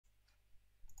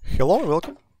Hello and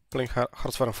welcome. Playing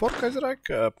Hearts 4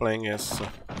 Kaiserreich, playing as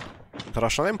the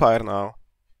Russian Empire now.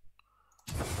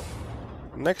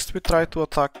 Next we try to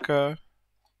attack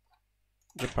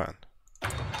Japan.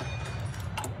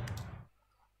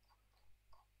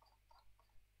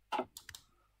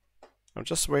 I'm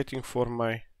just waiting for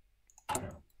my...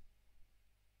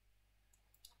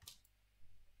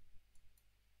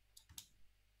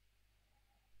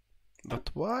 But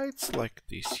why it's like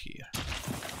this here?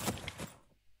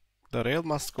 The rail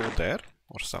must go there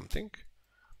or something.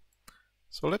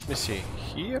 So let me see.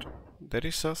 Here there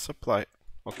is a supply.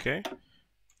 Okay.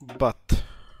 But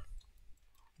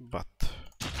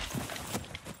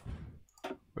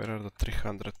where are the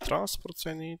 300 transports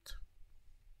I need?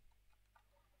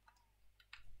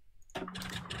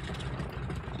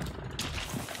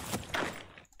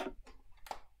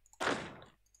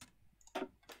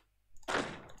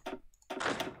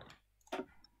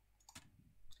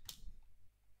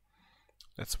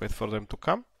 Let's wait for them to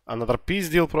come. Another peace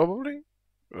deal probably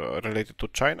related to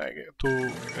China,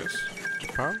 to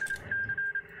Japan.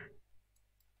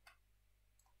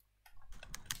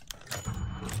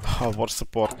 Oh, war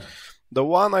support. The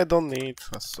one I don't need,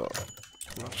 so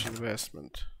much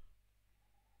investment.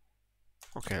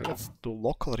 Okay, let's do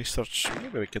local research.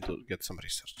 Maybe we can get some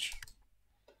research.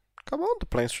 Come on, the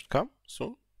planes should come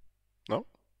soon. No?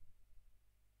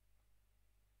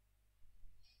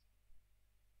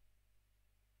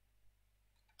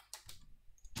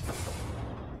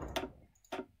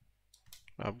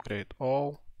 Upgrade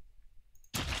all.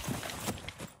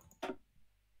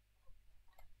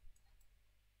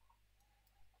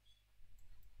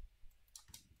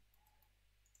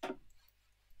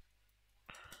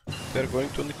 They're going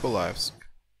to Nikolaevsk.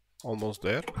 Almost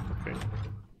there. Okay.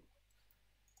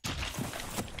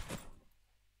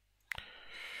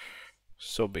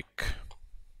 So big.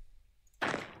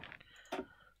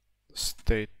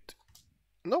 State.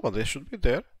 No, but they should be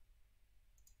there.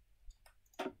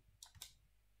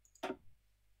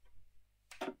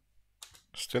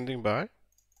 Standing by.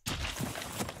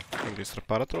 And these are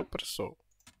paratroopers, so.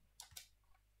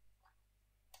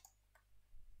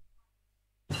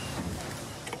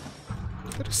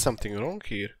 There is something wrong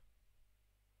here.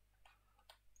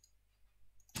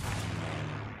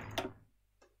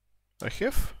 I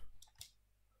have.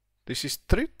 This is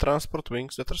 3 transport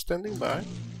wings that are standing by.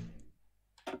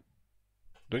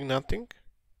 Doing nothing.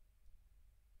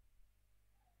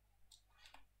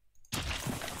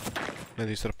 And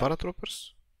these are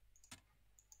paratroopers.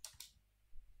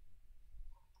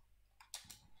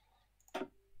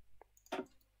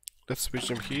 Let's switch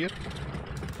them here.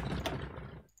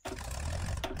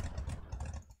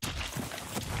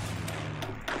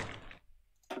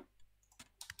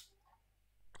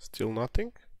 Still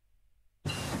nothing.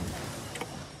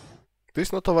 This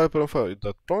is not a viable file.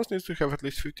 That province needs to have at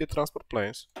least 50 transport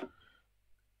planes.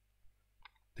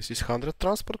 This is 100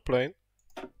 transport plane.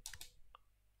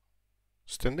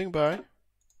 Standing by.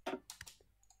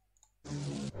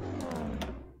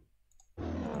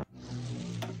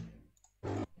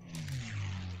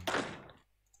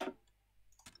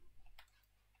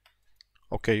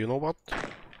 Okay, you know what?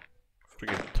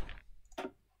 Forget.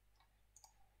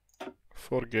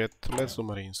 Let's do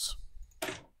Marines.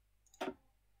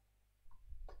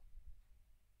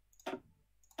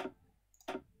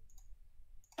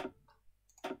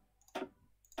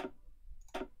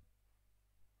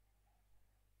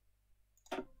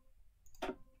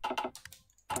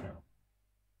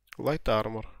 Light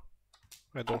armor.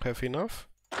 I don't have enough.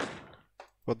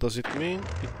 What does it mean?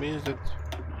 It means that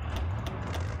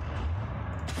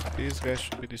these guys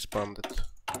should be disbanded.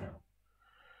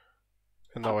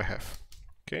 And now I have.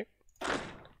 Okay.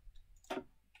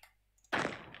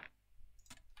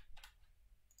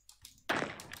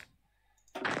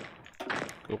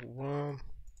 Go 1,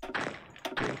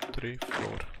 2, 3,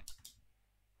 4.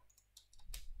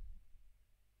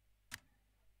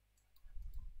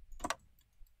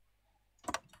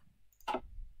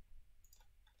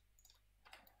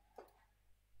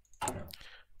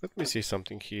 Let me see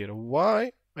something here.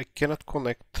 Why I cannot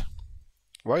connect?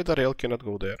 Why the rail cannot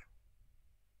go there?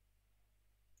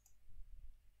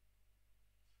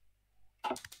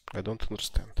 I don't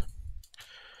understand.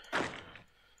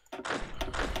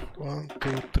 1,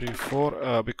 2, 3,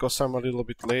 4. Because I'm a little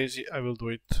bit lazy, I will do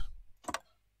it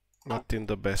not in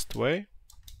the best way.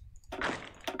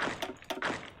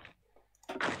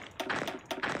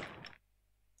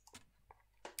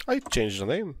 I changed the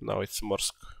name. Now it's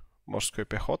Morskoy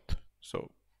Pehot,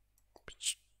 so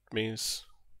which means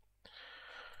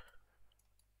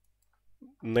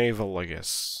naval, I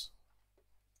guess.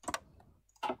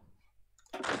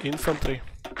 Infantry.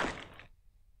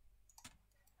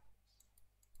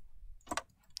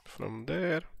 from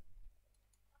there.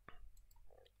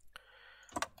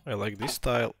 I like this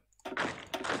style.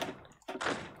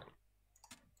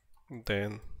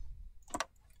 Then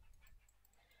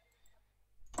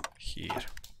here.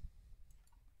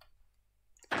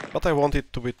 But I want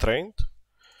it to be trained.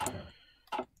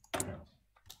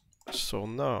 So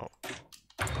now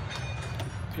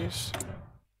this.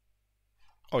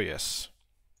 Oh yes.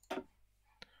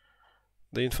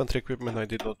 The infantry equipment I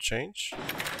did not change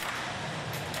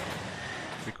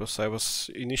because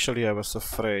initially I was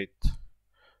afraid.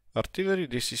 Artillery,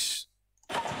 this is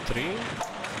 3,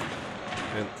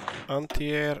 and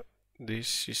anti-air,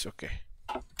 this is okay.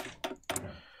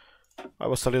 I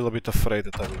was a little bit afraid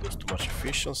that I will lose too much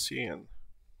efficiency, and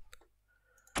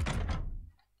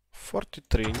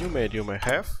 43 new medium I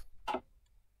have,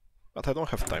 but I don't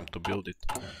have time to build it.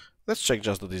 Let's check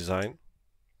just the design.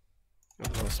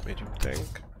 Advanced medium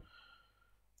tank.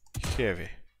 Heavy.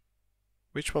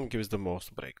 Which one gives the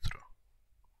most breakthrough?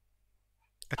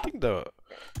 I think the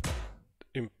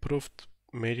improved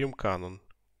medium cannon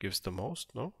gives the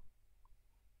most, no?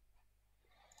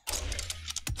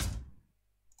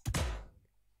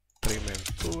 Three-man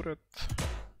turret.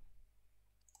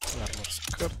 Armor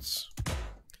skirts.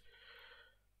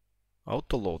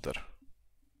 Autoloader.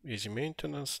 Easy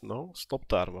maintenance, no.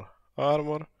 Stopped armor.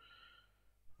 Armor.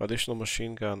 Additional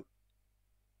machine gun.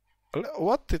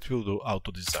 What it will do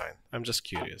auto design? I'm just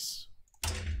curious.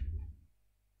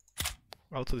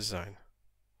 Auto design.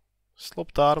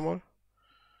 Sloped armor.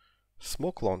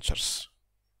 Smoke launchers.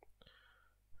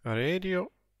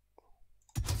 Radio.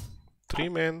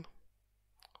 3-man.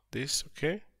 This,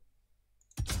 okay.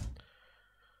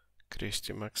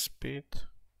 Christie max speed.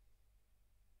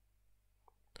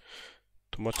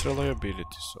 Too much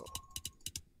reliability, so.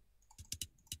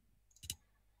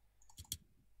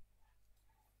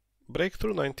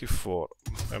 Breakthrough 94.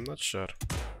 I'm not sure.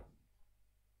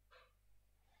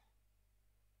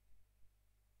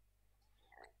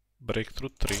 Breakthrough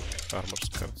 3. Armor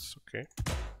skirts, okay.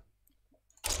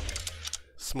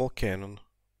 Small cannon.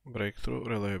 Breakthrough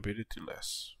reliability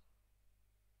less.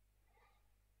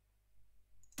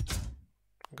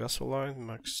 Gasoline,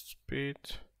 max speed.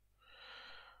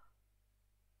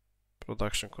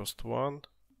 Production cost 1.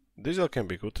 Diesel can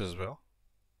be good as well.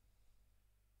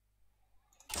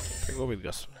 I go with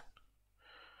gasoline.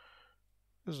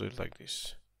 Let's do it like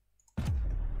this.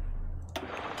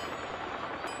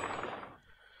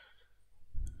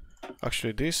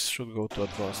 Actually, this should go to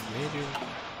advanced medium.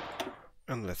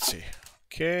 And let's see.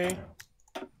 Okay.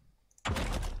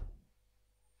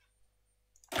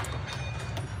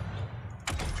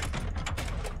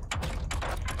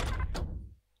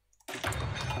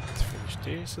 Let's finish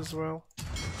this as well.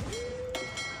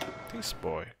 This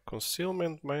boy.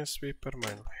 Concealment, minesweeper,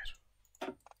 mine layer.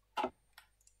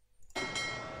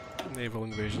 Naval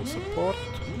invasion support.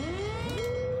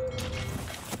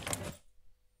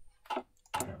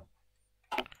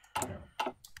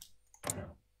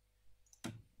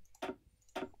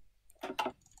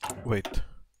 Wait.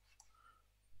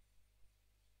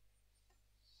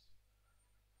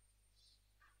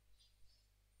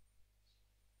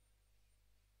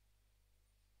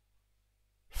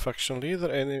 Faction leader,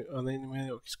 an enemy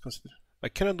is considered. I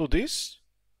cannot do this?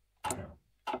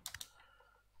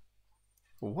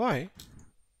 Why?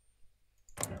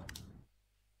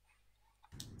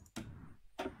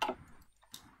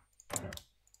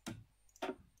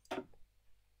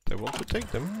 They want to take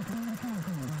them.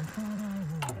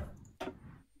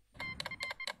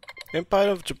 Empire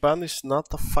of Japan is not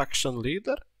a faction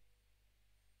leader?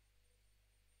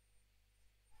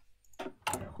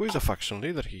 Who is a faction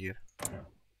leader here?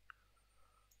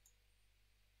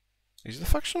 Is the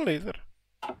faction leader?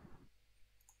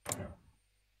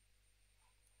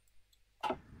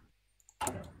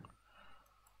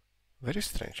 Very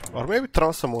strange. Or maybe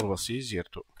Transamur was easier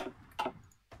to...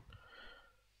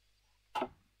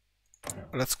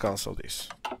 Let's cancel this.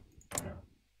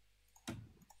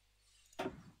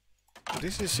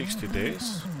 This is 60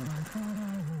 days.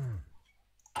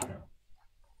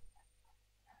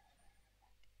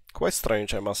 Quite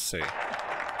strange, I must say.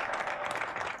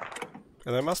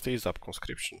 And I must ease up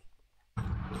conscription.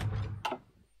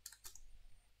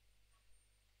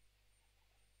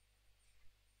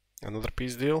 Another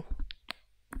peace deal.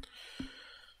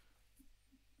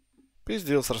 Peace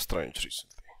deals are strange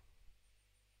recently.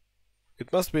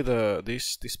 It must be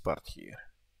this part here.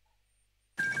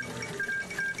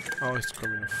 Oh, it's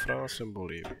coming from France and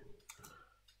Bolivia.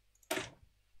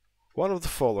 One of the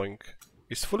following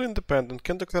is fully independent,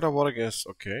 can declare a war against...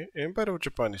 Okay, Empire of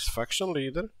Japan is faction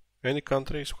leader. Any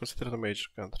country is considered a major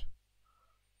country.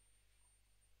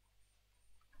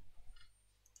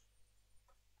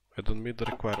 I don't meet the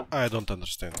requirement. I don't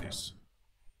understand this.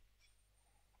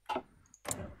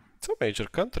 It's a major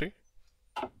country.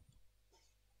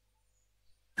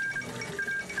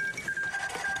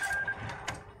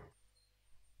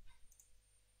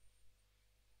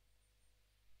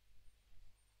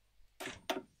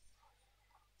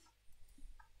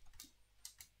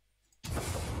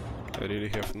 I really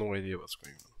have no idea what's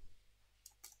going on.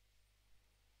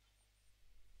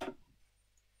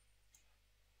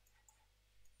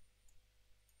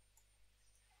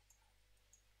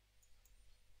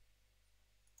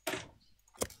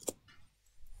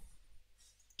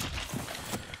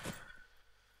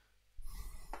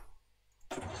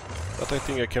 But I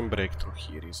think I can break through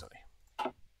here easily.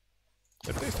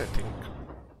 At least I think.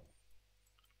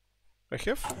 I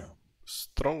have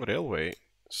strong railway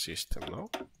system now.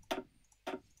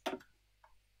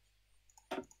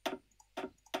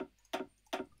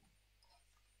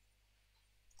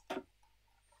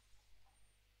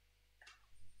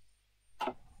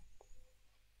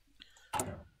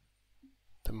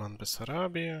 Demand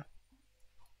Bessarabia.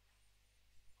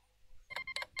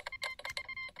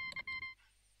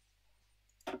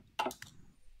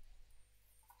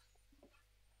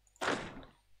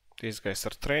 These guys are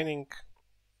training.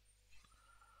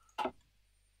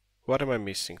 What am I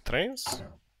missing? Trains?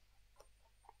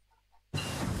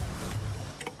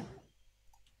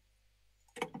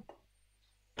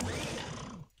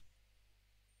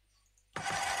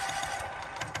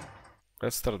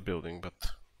 Let's start building, but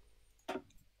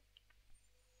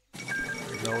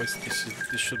now this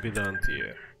should be the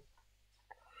anti-air.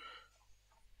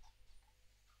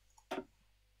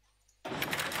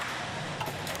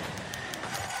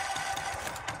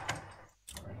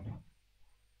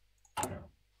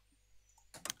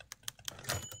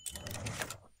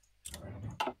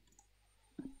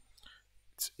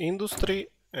 It's industry,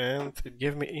 and it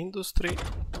gave me industry,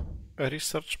 a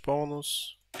research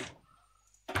bonus,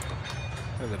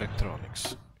 and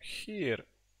electronics. Here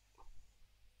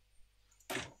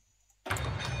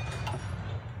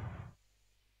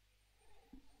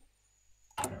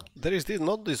there is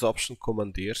not this option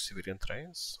commandeer civilian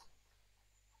trains.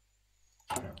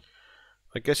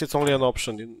 I guess it's only an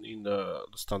option in the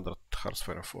standard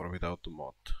Hearthfire 4 without the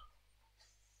mod.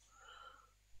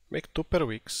 Make 2 per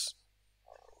weeks.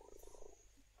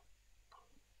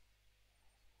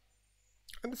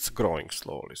 And it's growing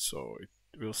slowly, so it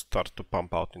will start to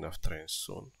pump out enough trains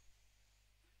soon.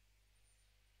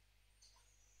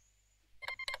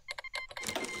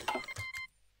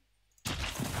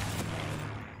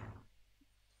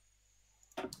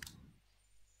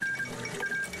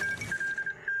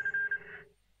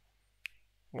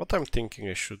 What I'm thinking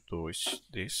I should do is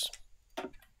this.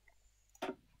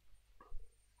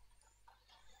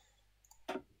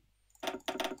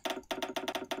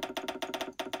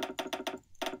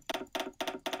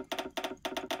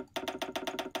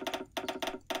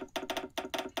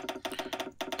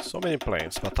 So many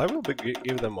planes, but I will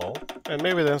give them all, and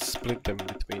maybe then split them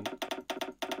between.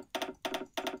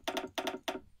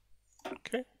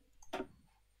 Okay.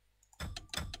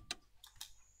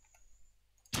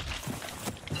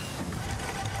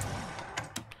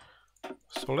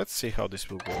 So let's see how this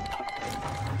will go.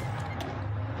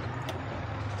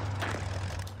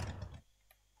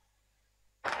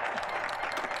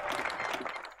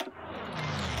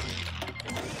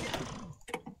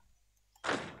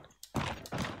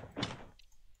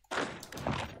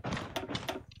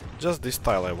 Just this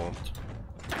tile I want.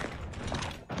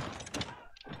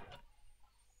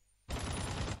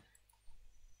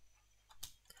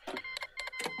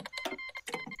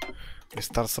 They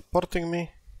start supporting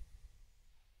me.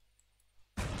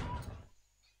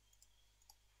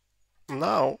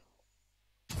 Now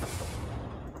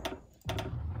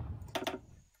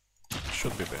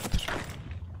should be better.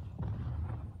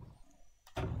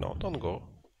 No, don't go.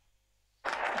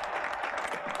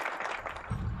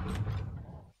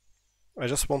 I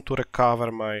just want to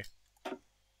recover my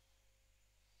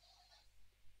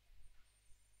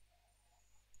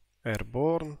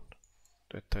airborne.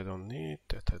 That I don't need,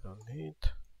 that I don't need.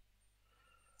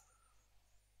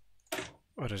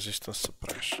 Resistance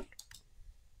suppression.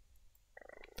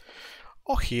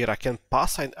 Oh, here I can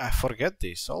pass. I forget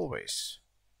this always.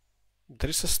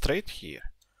 There is a straight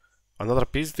here. Another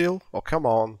peace deal? Oh, come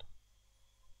on.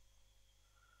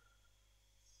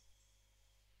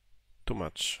 Too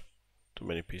much. Too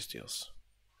many peace deals.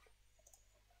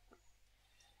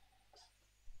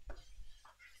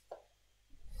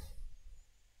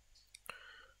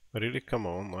 Really, come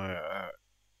on.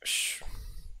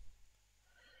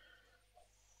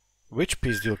 Which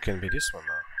peace deal can be this one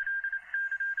now?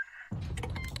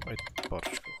 Wait,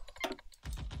 Portugal.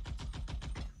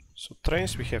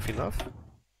 trains we have enough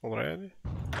already.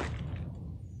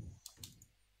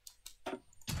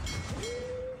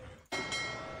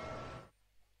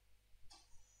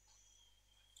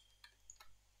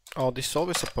 Oh, this is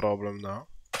always a problem now.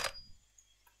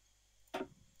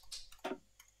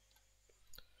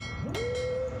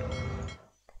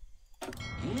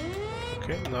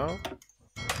 Okay, now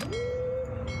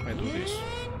I do this.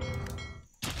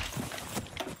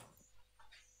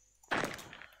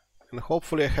 And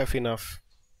hopefully I have enough.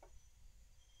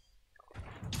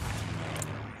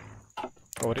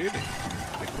 Oh really?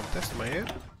 They contest my air?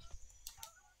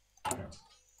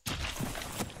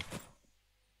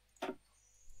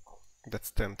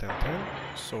 That's 10, 10, 10.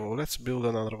 So let's build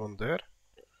another one there.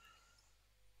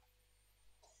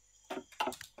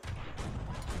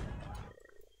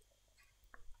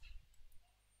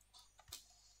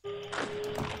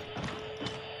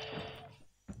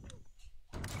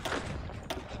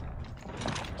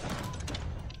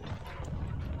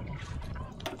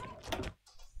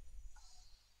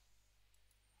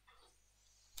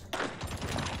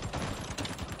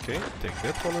 Okay, take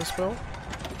that one as well.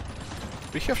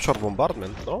 We have short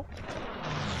bombardment, no?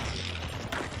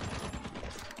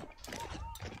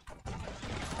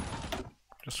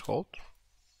 Just hold.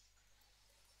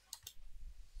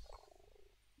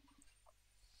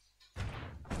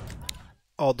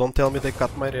 Oh, don't tell me they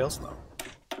cut my rails now.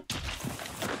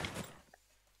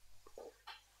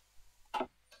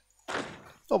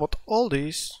 Oh, but all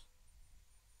these...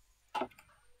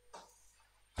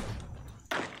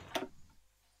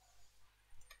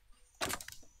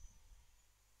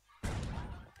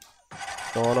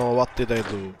 No, no, what did I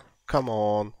do? Come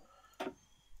on.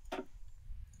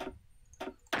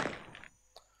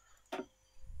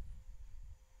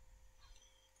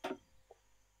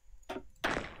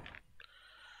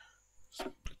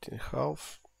 Split in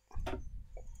half.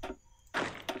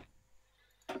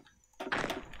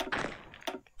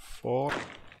 Four.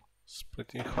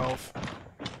 Split in half.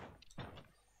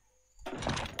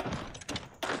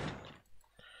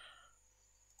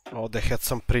 Oh, they had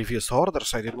some previous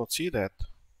orders, I did not see that.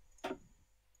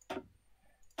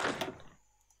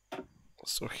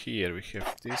 So here we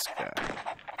have this guy.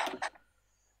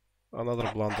 Another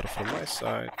blunder from my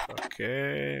side.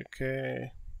 Okay,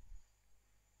 okay.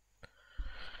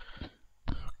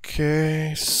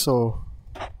 Okay, so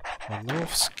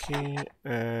Manovsky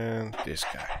and this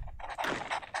guy.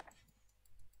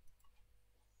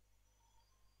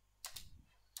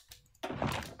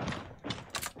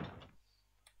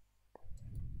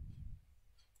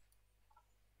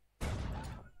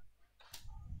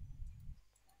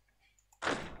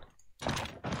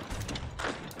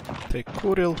 Take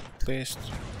Kuril, at least.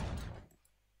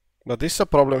 But this is a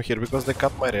problem here, because they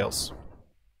cut my rails.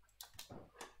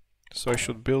 So I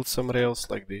should build some rails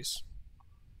like this.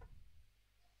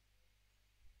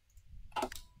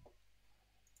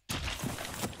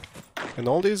 And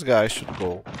all these guys should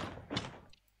go.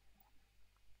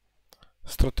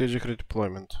 Strategic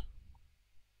redeployment.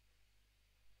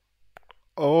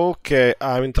 Okay,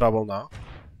 I'm in trouble now.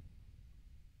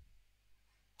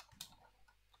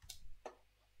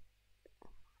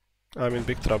 I'm in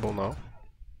big trouble now.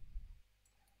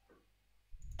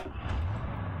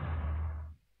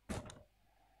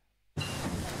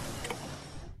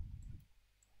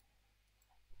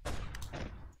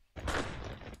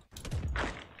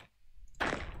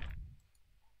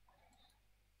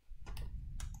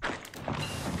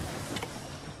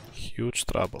 Huge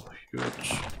trouble,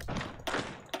 huge.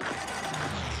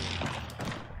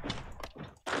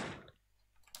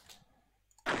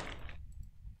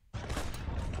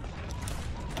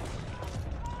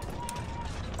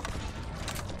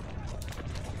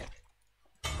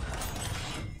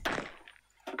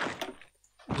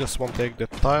 Just won't take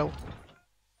that tile.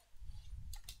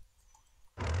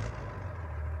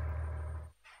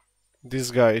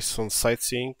 This guy is on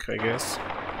sightseeing, I guess.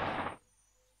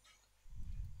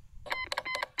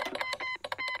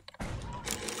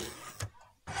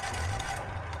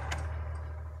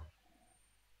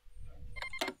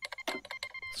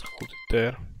 Let's hold it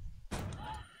there.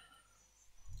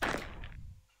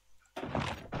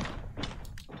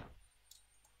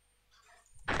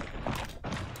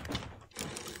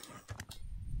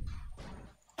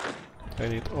 I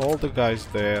need all the guys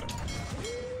there.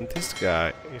 And this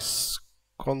guy is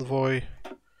convoy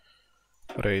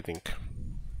raiding.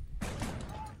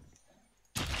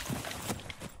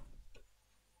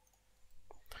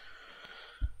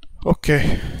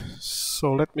 Okay,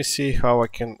 so let me see how I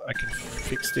can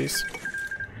fix this.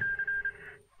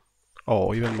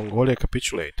 Oh, even Mongolia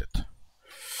capitulated.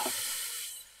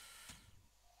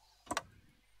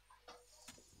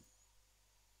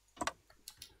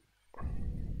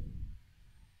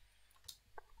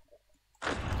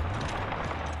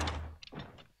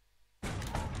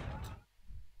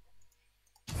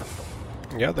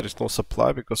 Yeah, there is no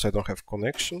supply because I don't have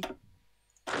connection.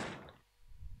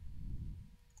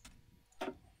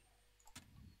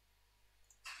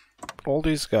 All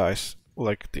these guys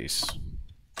like this.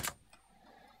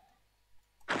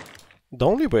 The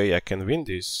only way I can win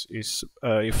this is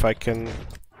if I can...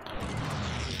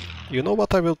 You know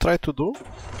what I will try to do?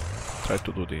 Try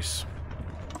to do this.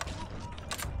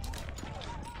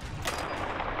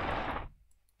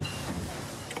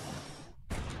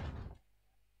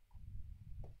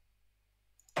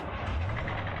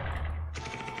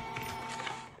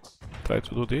 Try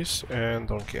to do this and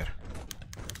don't care.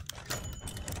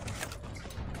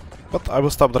 But I will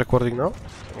stop the recording now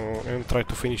and try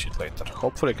to finish it later.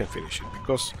 Hopefully I can finish it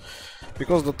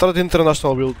because the Third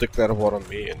International will declare war on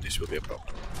me and this will be a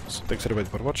problem. So thanks everybody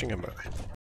for watching and bye.